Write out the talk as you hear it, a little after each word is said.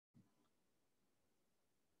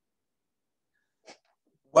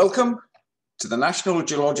Welcome to the National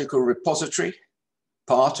Geological Repository,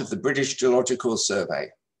 part of the British Geological Survey.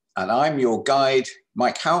 And I'm your guide,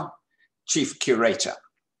 Mike Howe, Chief Curator.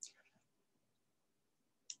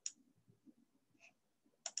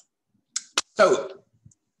 So,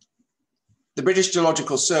 the British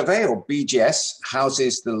Geological Survey, or BGS,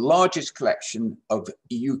 houses the largest collection of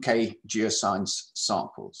UK geoscience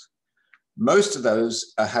samples. Most of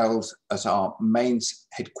those are held at our main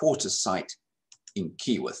headquarters site in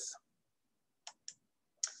Keyworth.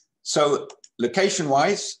 So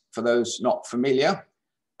location-wise, for those not familiar,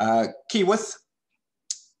 Keyworth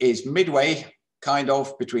is midway, kind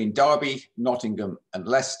of, between Derby, Nottingham and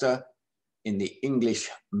Leicester in the English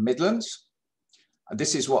Midlands. And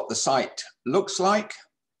this is what the site looks like.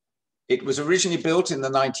 It was originally built in the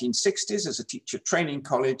 1960s as a teacher training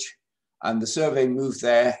college, and the survey moved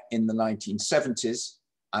there in the 1970s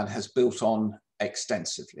and has built on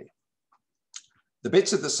extensively. The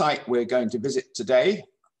bits of the site we're going to visit today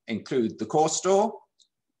include the core store,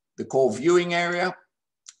 the core viewing area,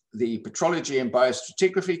 the petrology and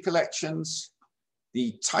biostratigraphy collections,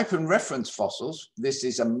 the type and reference fossils. This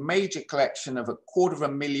is a major collection of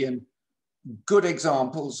 250,000 good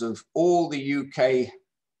examples of all the UK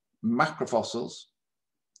macrofossils,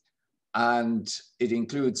 and it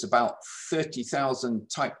includes about 30,000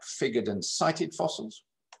 type, figured and cited fossils.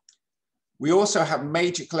 We also have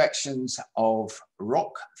major collections of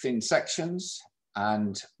rock thin sections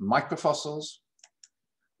and microfossils.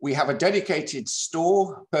 We have a dedicated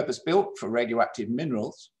store purpose-built for radioactive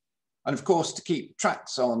minerals. And of course, to keep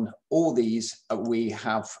tracks on all these, we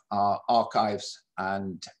have our archives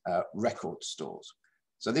and record stores.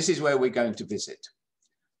 So this is where we're going to visit.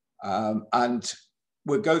 And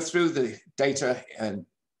we'll go through the data and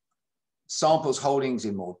samples holdings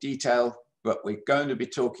in more detail, but we're going to be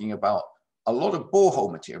talking about a lot of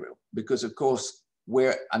borehole material because, of course,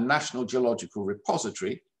 we're a National Geological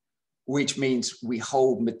Repository, which means we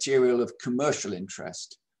hold material of commercial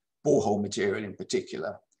interest, borehole material in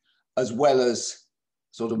particular, as well as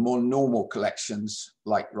sort of more normal collections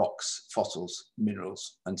like rocks, fossils,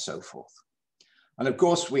 minerals, and so forth. And of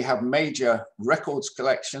course, we have major records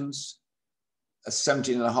collections,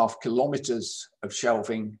 17.5 kilometers of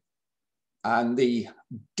shelving, and the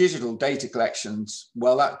digital data collections,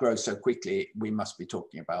 well, that grows so quickly, we must be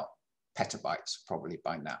talking about petabytes probably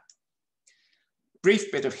by now.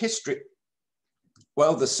 Brief bit of history.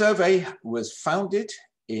 Well, the survey was founded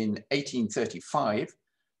in 1835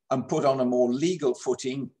 and put on a more legal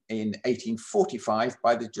footing in 1845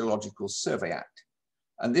 by the Geological Survey Act.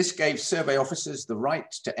 And this gave survey officers the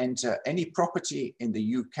right to enter any property in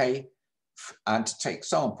the UK and to take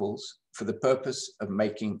samples for the purpose of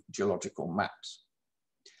making geological maps.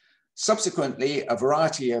 Subsequently, a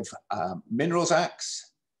variety of minerals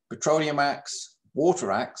acts, petroleum acts,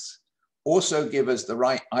 water acts also give us the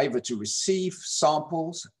right either to receive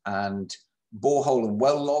samples and borehole and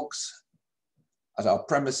well logs at our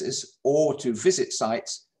premises or to visit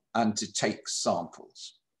sites and to take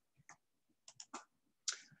samples.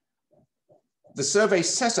 The survey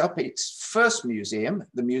set up its first museum,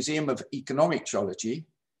 the Museum of Economic Geology,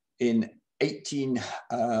 in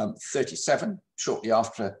 1837, shortly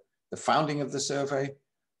after the founding of the survey.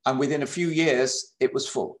 And within a few years, it was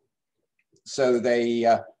full. So they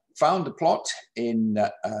found a plot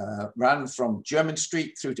ran from Jermyn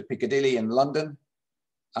Street through to Piccadilly in London,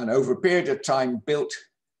 and over a period of time built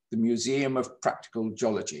the Museum of Practical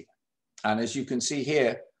Geology. And as you can see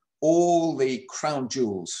here, all the crown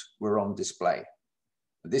jewels were on display.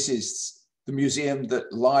 This is the museum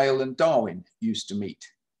that Lyell and Darwin used to meet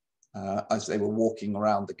as they were walking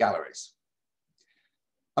around the galleries.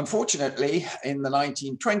 Unfortunately, in the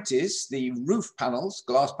 1920s, the roof panels,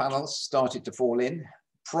 glass panels, started to fall in,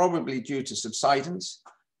 probably due to subsidence,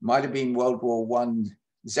 might have been World War I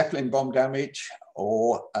Zeppelin bomb damage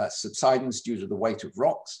or subsidence due to the weight of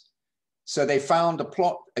rocks. So they found a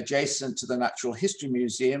plot adjacent to the Natural History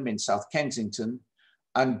Museum in South Kensington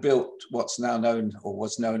and built what's now known, or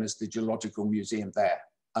was known as the Geological Museum there.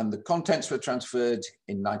 And the contents were transferred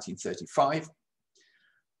in 1935.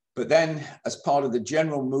 But then, as part of the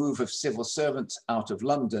general move of civil servants out of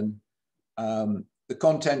London, the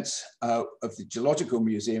contents of the Geological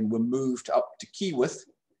Museum were moved up to Keyworth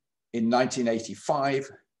in 1985,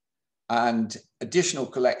 and additional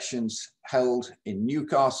collections held in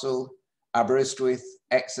Newcastle, Aberystwyth,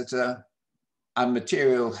 Exeter, and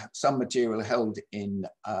some material held in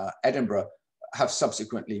Edinburgh have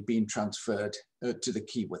subsequently been transferred to the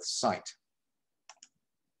Keyworth site.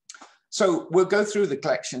 So we'll go through the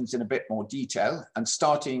collections in a bit more detail, and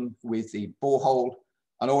starting with the borehole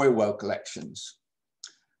and oil well collections.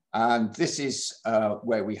 And this is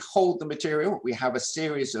where we hold the material. We have a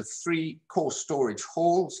series of 3 core storage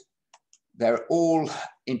halls. They're all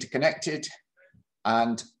interconnected,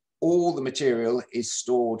 and all the material is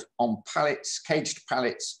stored on pallets, caged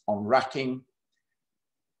pallets on racking,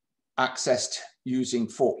 accessed using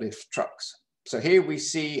forklift trucks. So here we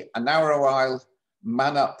see a narrow aisle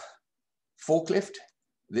man-up forklift.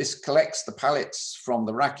 This collects the pallets from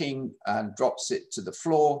the racking and drops it to the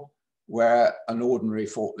floor, where an ordinary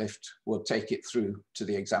forklift will take it through to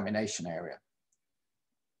the examination area.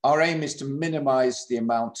 Our aim is to minimize the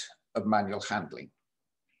amount of manual handling.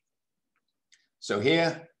 So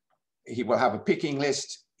here he will have a picking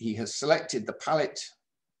list. He has selected the pallet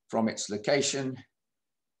from its location,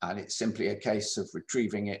 and it's simply a case of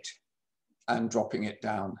retrieving it and dropping it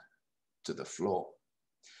down to the floor.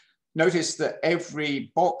 Notice that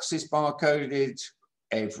every box is barcoded,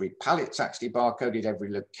 every pallet's actually barcoded,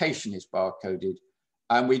 every location is barcoded,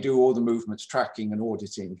 and we do all the movements tracking and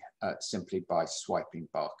auditing simply by swiping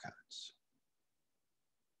barcodes.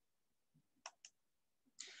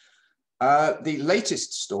 The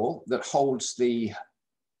latest store that holds the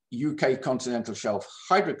UK continental shelf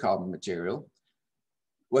hydrocarbon material,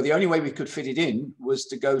 well, the only way we could fit it in was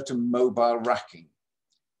to go to mobile racking.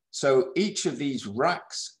 So each of these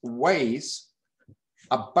racks weighs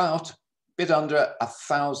about a bit under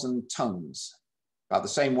 1,000 tons, about the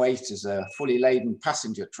same weight as a fully laden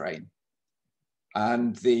passenger train.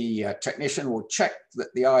 And the technician will check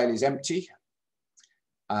that the aisle is empty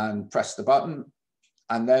and press the button.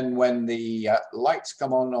 And then when the lights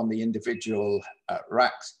come on the individual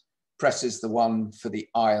racks, presses the one for the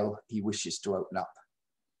aisle he wishes to open up.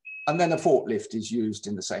 And then a forklift is used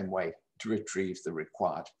in the same way to retrieve the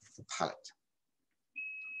required pallet.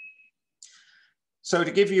 So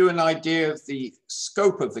to give you an idea of the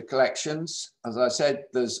scope of the collections, as I said,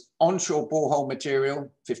 there's onshore borehole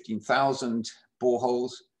material, 15,000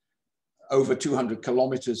 boreholes, over 200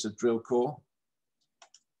 kilometers of drill core.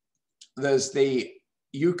 There's the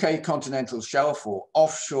UK continental shelf or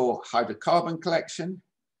offshore hydrocarbon collection.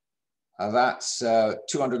 That's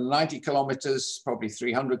 290 kilometers, probably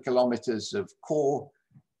 300 kilometers of core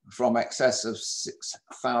from excess of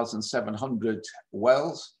 6,700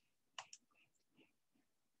 wells.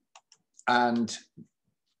 And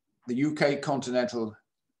the UK continental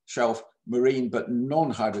shelf marine but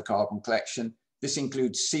non-hydrocarbon collection. This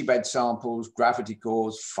includes seabed samples, gravity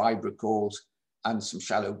cores, fiber cores, and some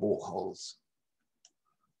shallow boreholes.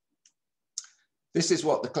 This is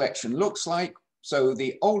what the collection looks like. So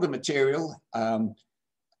the older material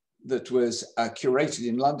that was curated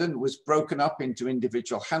in London was broken up into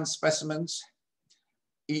individual hand specimens,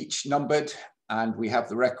 each numbered, and we have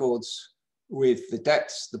the records with the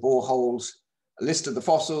depths, the boreholes, a list of the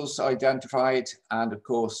fossils identified, and of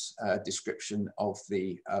course, a description of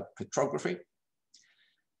the petrography.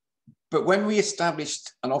 But when we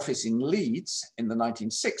established an office in Leeds in the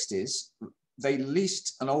 1960s, they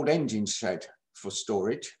leased an old engine shed for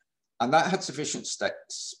storage, and that had sufficient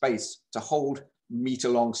space to hold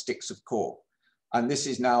meter-long sticks of core. And this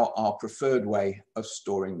is now our preferred way of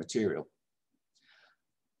storing material.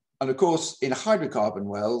 And of course, in hydrocarbon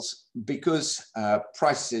wells, because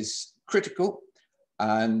price is critical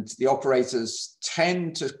and the operators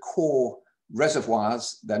tend to core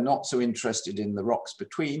reservoirs, they're not so interested in the rocks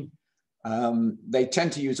between. They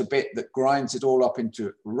tend to use a bit that grinds it all up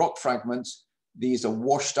into rock fragments. These are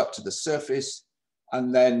washed up to the surface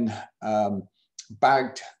and then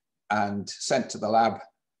bagged and sent to the lab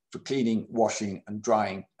for cleaning, washing, and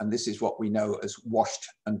drying. And this is what we know as washed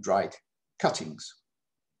and dried cuttings.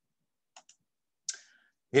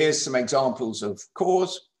 Here's some examples of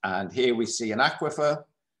cores, and here we see an aquifer,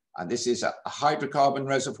 and this is a hydrocarbon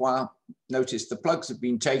reservoir. Notice the plugs have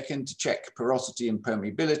been taken to check porosity and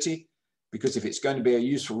permeability, because if it's going to be a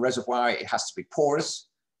useful reservoir, it has to be porous.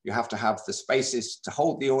 You have to have the spaces to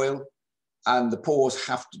hold the oil, and the pores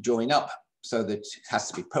have to join up so that it has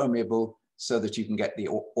to be permeable so that you can get the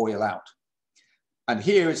oil out. And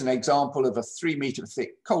here is an example of a 3-meter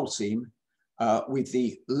thick coal seam with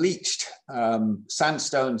the leached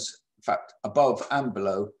sandstones, in fact, above and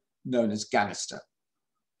below, known as ganister.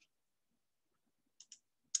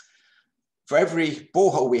 For every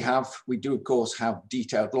borehole we do, of course, have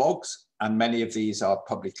detailed logs, and many of these are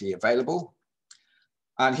publicly available.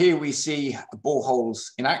 And here we see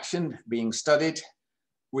boreholes in action being studied.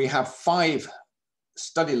 We have 5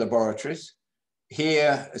 study laboratories.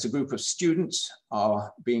 Here, as a group of students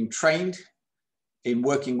are being trained in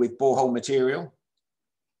working with borehole material.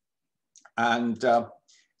 And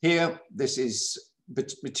here, this is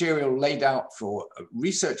material laid out for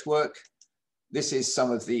research work. This is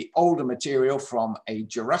some of the older material from a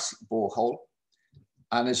Jurassic borehole.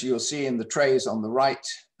 And as you'll see in the trays on the right,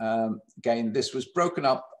 again, this was broken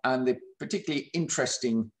up, and the particularly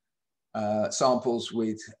interesting samples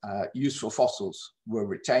with useful fossils were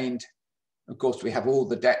retained. Of course, we have all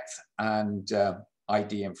the depth and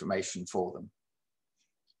ID information for them.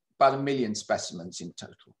 About 1 million specimens in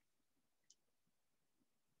total.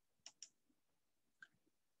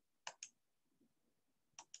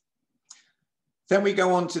 Then we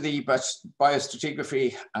go on to the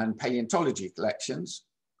biostratigraphy and paleontology collections.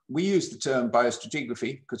 We use the term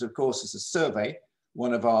biostratigraphy because, of course, as a survey,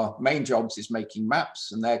 one of our main jobs is making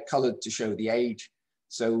maps, and they're colored to show the age.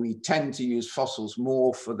 So we tend to use fossils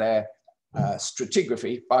more for their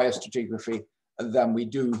stratigraphy, biostratigraphy, than we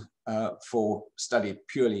do for study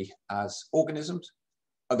purely as organisms.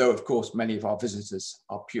 Although, of course, many of our visitors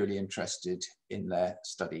are purely interested in their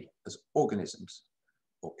study as organisms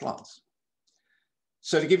or plants.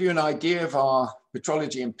 So to give you an idea of our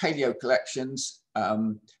petrology and paleo collections,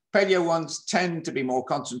 paleo ones tend to be more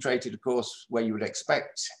concentrated, of course, where you would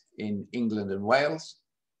expect in England and Wales.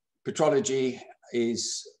 Petrology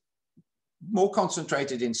is more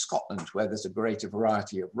concentrated in Scotland, where there's a greater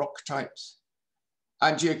variety of rock types.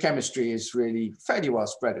 And geochemistry is really fairly well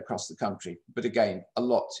spread across the country, but again, a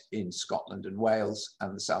lot in Scotland and Wales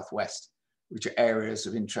and the Southwest, which are areas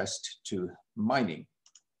of interest to mining.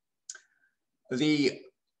 The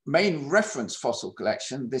main reference fossil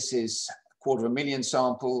collection, this is 250,000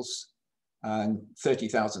 samples and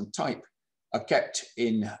 30,000 type, are kept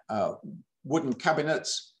in wooden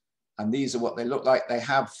cabinets, and these are what they look like. They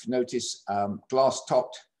have, notice,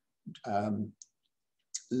 glass-topped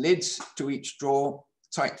lids to each drawer,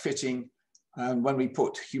 tight fitting, and when we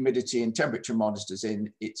put humidity and temperature monitors in,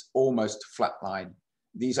 it's almost flatline.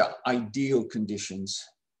 These are ideal conditions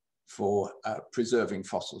for preserving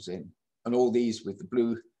fossils in. And all these with the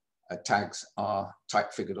blue tags are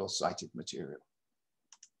type figured or cited material.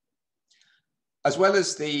 As well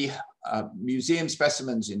as the museum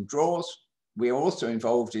specimens in drawers, we are also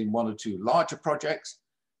involved in 1 or 2 larger projects.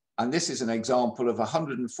 And this is an example of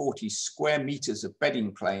 140 square meters of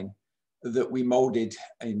bedding plane that we molded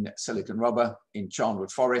in silicon rubber in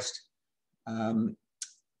Charnwood Forest.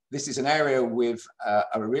 This is an area with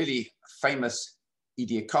a really famous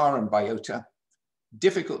Ediacaran biota,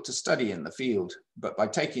 difficult to study in the field, but by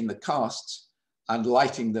taking the casts and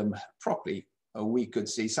lighting them properly, we could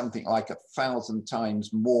see something like 1,000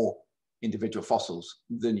 times more individual fossils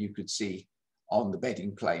than you could see on the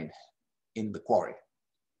bedding plane in the quarry.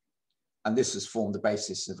 And this has formed the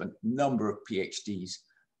basis of a number of PhDs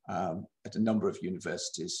at a number of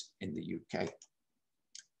universities in the UK.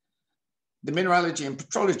 The mineralogy and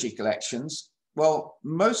petrology collections, well,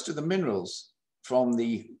 most of the minerals from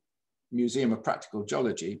the Museum of Practical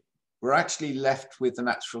Geology were actually left with the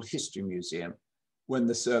Natural History Museum when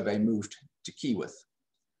the survey moved to Keyworth.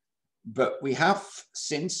 But we have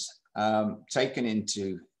since taken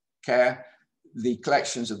into care the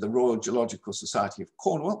collections of the Royal Geological Society of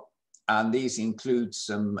Cornwall, and these include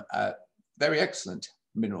some very excellent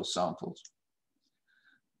mineral samples.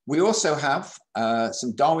 We also have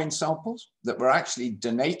some Darwin samples that were actually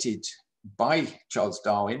donated by Charles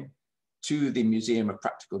Darwin to the Museum of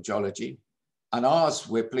Practical Geology, and ours,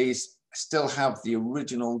 we're pleased, still have the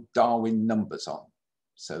original Darwin numbers on.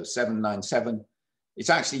 So 797,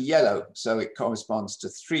 it's actually yellow, so it corresponds to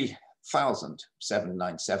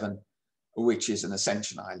 3,797, which is an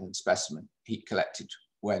Ascension Island specimen he collected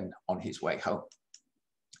when on his way home.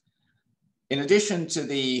 In addition to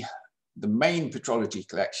the main petrology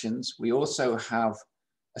collections, we also have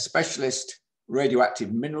a specialist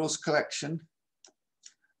radioactive minerals collection,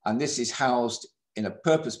 and this is housed in a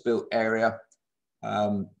purpose-built area,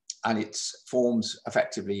 and it forms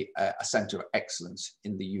effectively a centre of excellence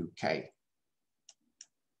in the UK.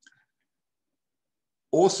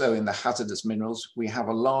 Also in the hazardous minerals, we have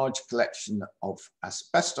a large collection of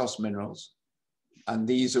asbestos minerals, and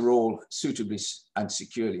these are all suitably and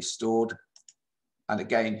securely stored. And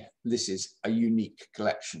again, this is a unique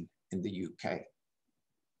collection in the UK.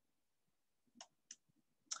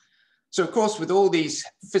 So of course, with all these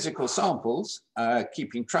physical samples,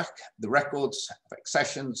 keeping track of the records of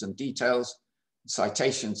accessions and details,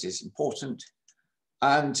 citations is important.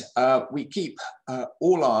 And we keep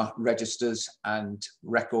all our registers and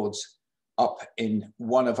records up in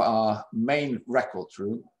one of our main records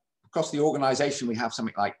room. Across the organization, we have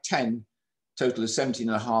something like 10, total of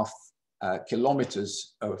 17.5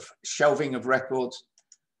 kilometers of shelving of records.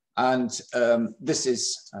 And this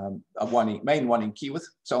is a main one in Keyworth.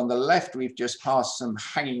 So on the left, we've just passed some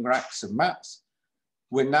hanging racks of maps.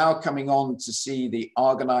 We're now coming on to see the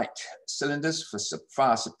argonite cylinders for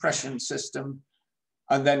fire suppression system.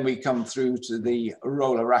 And then we come through to the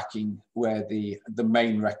roller racking where the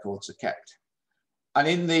main records are kept. And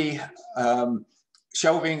in the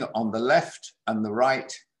shelving on the left and the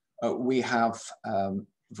right, we have a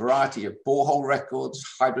variety of borehole records,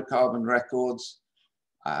 hydrocarbon records,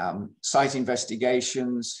 site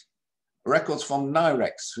investigations, records from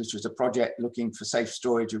NIREX, which was a project looking for safe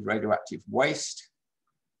storage of radioactive waste,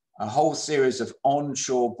 a whole series of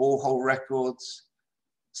onshore borehole records,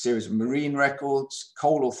 series of marine records,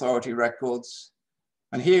 coal authority records.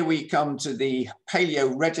 And here we come to the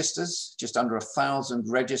paleo registers, just under 1,000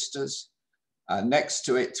 registers. Next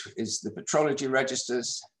to it is the petrology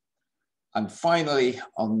registers. And finally,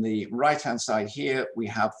 on the right-hand side here, we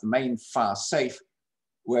have the main fire safe,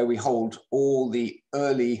 where we hold all the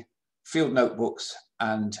early field notebooks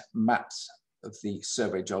and maps of the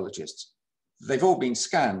survey geologists. They've all been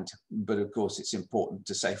scanned, but of course it's important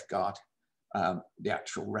to safeguard the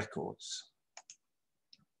actual records.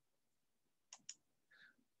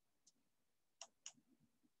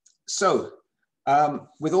 So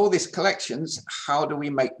with all these collections, how do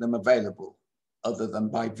we make them available other than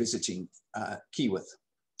by visiting Keyworth?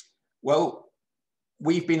 Well,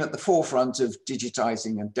 we've been at the forefront of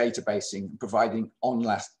digitizing and databasing and providing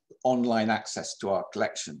online access to our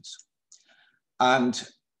collections. And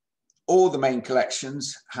all the main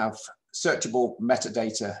collections have searchable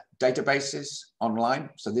metadata databases online.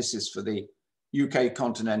 So this is for the UK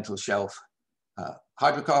continental shelf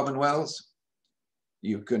hydrocarbon wells.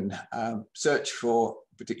 You can search for,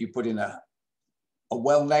 you put in a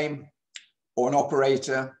well name or an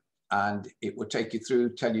operator, and it will take you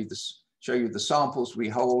through, show you the samples we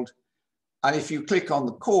hold. And if you click on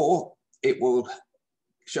the core, it will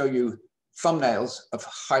show you thumbnails of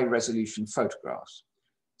high resolution photographs.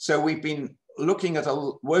 So we've been looking at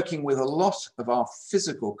working with a lot of our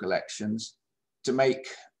physical collections to make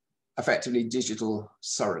effectively digital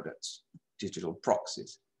surrogates, digital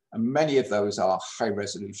proxies. And many of those are high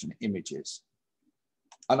resolution images.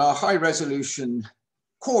 And our high resolution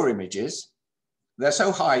core images, they're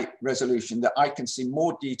so high resolution that I can see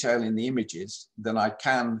more detail in the images than I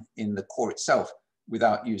can in the core itself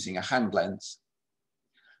without using a hand lens.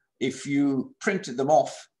 If you printed them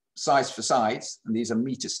off size for size, and these are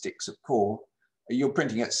meter sticks of core, you're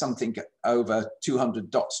printing at something over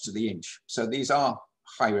 200 dots to the inch. So these are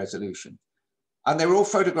high resolution. And they're all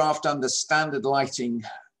photographed under standard lighting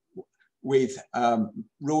with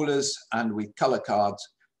rulers and with color cards.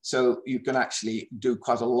 So you can actually do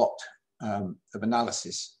quite a lot of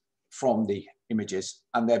analysis from the images.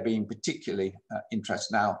 And they're being particularly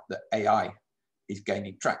interested now that AI is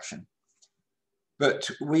gaining traction. But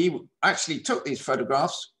we actually took these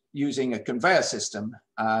photographs using a conveyor system,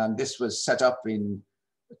 and this was set up in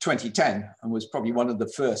 2010 and was probably one of the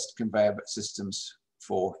first conveyor systems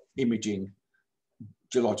for imaging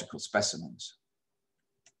geological specimens.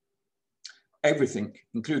 Everything,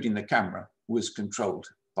 including the camera, was controlled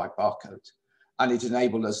by barcodes, and it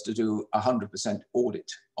enabled us to do 100%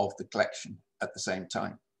 audit of the collection at the same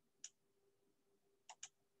time.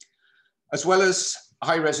 As well as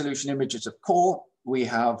high resolution images of core, we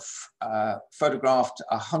have photographed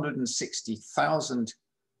 160,000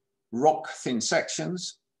 rock thin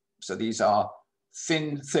sections. So these are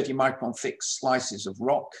thin 30 micron thick slices of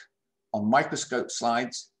rock on microscope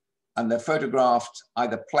slides, and they're photographed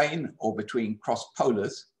either plain or between cross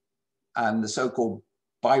polars, and the so-called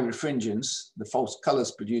birefringence, the false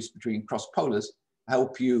colors produced between cross polars,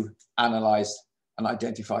 help you analyze and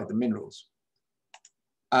identify the minerals.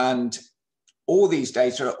 And all these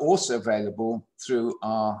data are also available through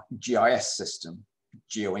our GIS system,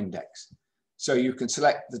 GeoIndex. So you can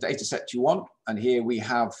select the data set you want, and here we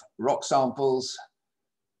have rock samples.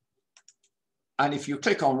 And if you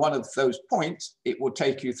click on one of those points, it will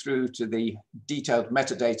take you through to the detailed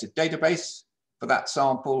metadata database for that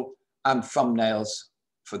sample and thumbnails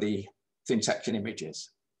for the thin section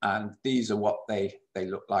images. And these are what they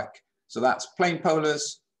look like. So that's plain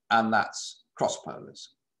polars and that's cross polars.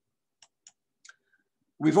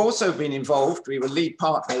 We've also been involved, we were lead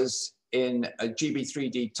partners in a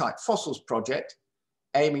GB3D type fossils project,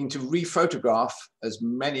 aiming to rephotograph as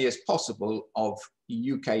many as possible of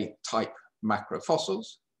UK type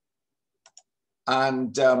macrofossils.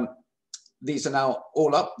 And these are now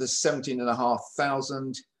all up, there's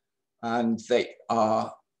 17,500, and they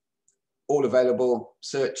are all available.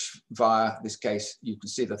 Search via this case, you can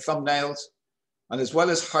see the thumbnails, and as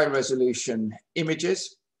well as high resolution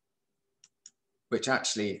images, which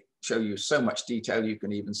actually show you so much detail, you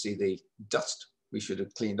can even see the dust we should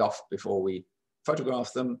have cleaned off before we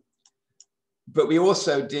photograph them. But we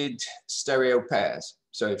also did stereo pairs.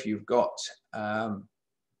 So if you've got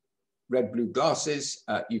red-blue glasses,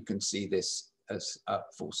 you can see this as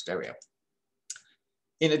full stereo.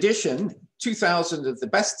 In addition, 2,000 of the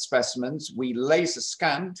best specimens we laser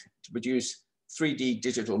scanned to produce 3D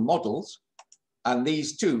digital models, and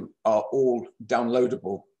these too are all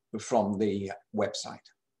downloadable from the website.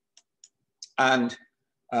 And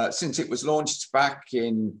since it was launched back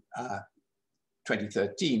in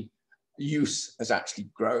 2013, use has actually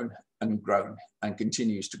grown and grown and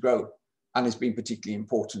continues to grow, and has been particularly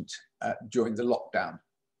important during the lockdown,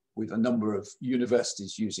 with a number of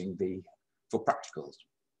universities using for practicals.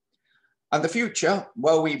 And the future,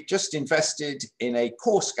 well, we've just invested in a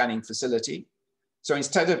core scanning facility. So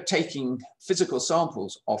instead of taking physical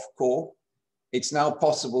samples off core, it's now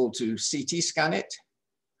possible to CT scan it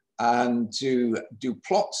and to do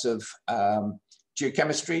plots of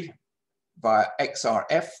geochemistry via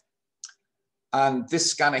XRF. And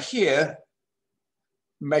this scanner here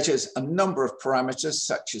measures a number of parameters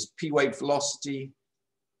such as P-wave velocity,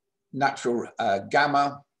 natural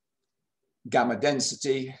gamma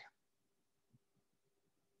density,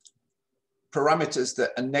 parameters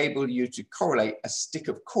that enable you to correlate a stick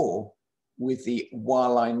of core with the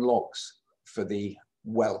wireline logs for the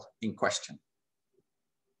well in question.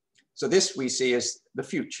 So this we see as the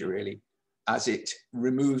future, really, as it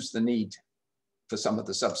removes the need for some of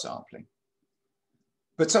the subsampling.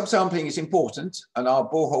 But subsampling is important, and our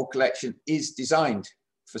borehole collection is designed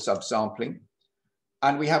for subsampling.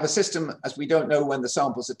 And we have a system, as we don't know when the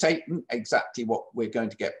samples are taken, exactly what we're going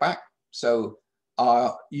to get back. So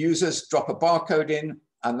our users drop a barcode in,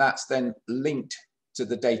 and that's then linked to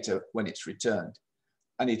the data when it's returned.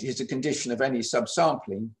 And it is a condition of any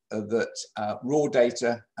subsampling that raw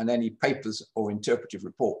data and any papers or interpretive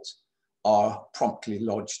reports are promptly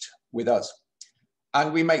lodged with us.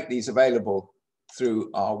 And we make these available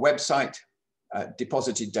through our website,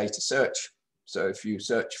 deposited data search. So if you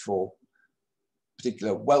search for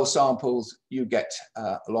particular well samples, you get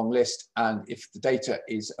a long list. And if the data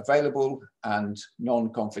is available and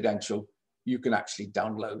non-confidential, you can actually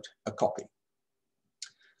download a copy.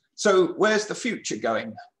 So where's the future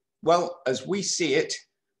going? Well, as we see it,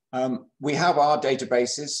 we have our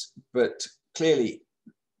databases, but clearly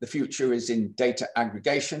the future is in data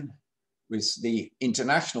aggregation with the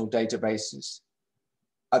international databases.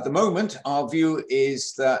 At the moment, our view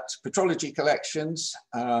is that petrology collections,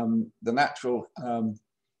 the natural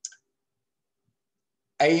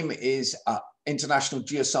aim is international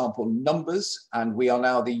geosample numbers, and we are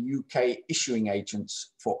now the UK issuing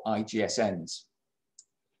agents for IGSNs.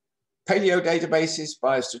 Paleo databases,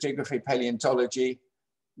 biostratigraphy, paleontology,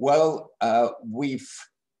 well, we're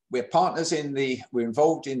partners we're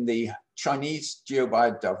involved in the Chinese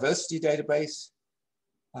Geobiodiversity Database,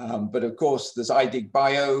 but of course there's IDIG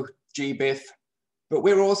Bio, GBIF, but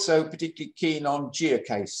we're also particularly keen on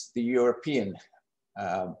GeoCase, the European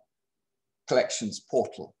collections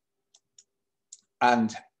portal.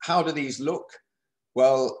 And how do these look?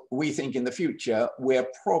 Well, we think in the future, we're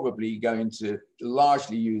probably going to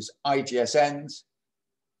largely use IGSNs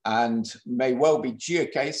and may well be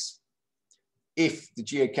GeoCase if the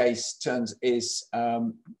GeoCase is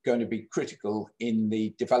going to be critical in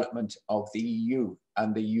the development of the EU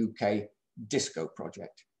and the UK DISCO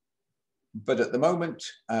project. But at the moment,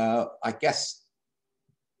 I guess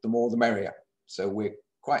the more the merrier. So we're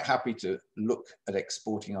quite happy to look at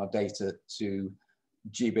exporting our data to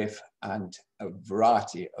GBIF and a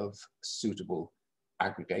variety of suitable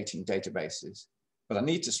aggregating databases. But I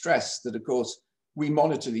need to stress that, of course, we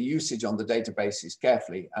monitor the usage on the databases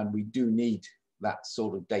carefully, and we do need that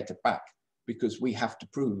sort of data back because we have to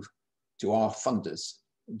prove to our funders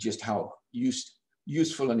just how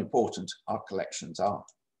useful and important our collections are.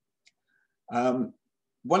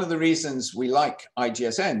 One of the reasons we like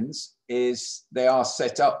IGSNs is they are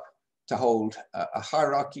set up to hold a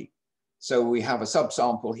hierarchy. So we have a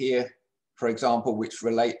subsample here, for example, which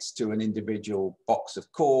relates to an individual box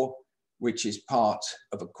of core, which is part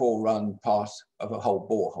of a core run, part of a whole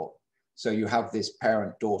borehole. So you have this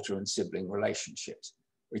parent, daughter, and sibling relationships,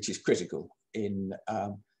 which is critical in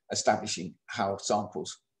establishing how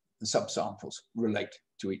samples and subsamples relate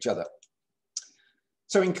to each other.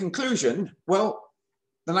 So in conclusion, well,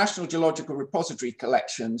 the National Geological Repository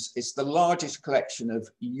Collections is the largest collection of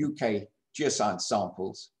UK geoscience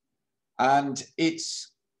samples. And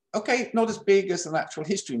it's, okay, not as big as the Natural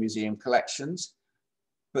History Museum collections,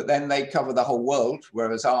 but then they cover the whole world,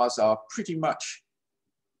 whereas ours are pretty much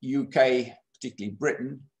UK, particularly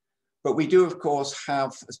Britain. But we do, of course,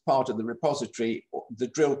 have, as part of the repository, the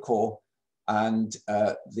drill core and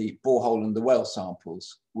the borehole and the well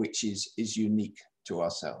samples, which is unique to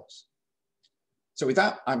ourselves. So with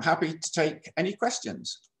that, I'm happy to take any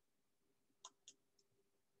questions.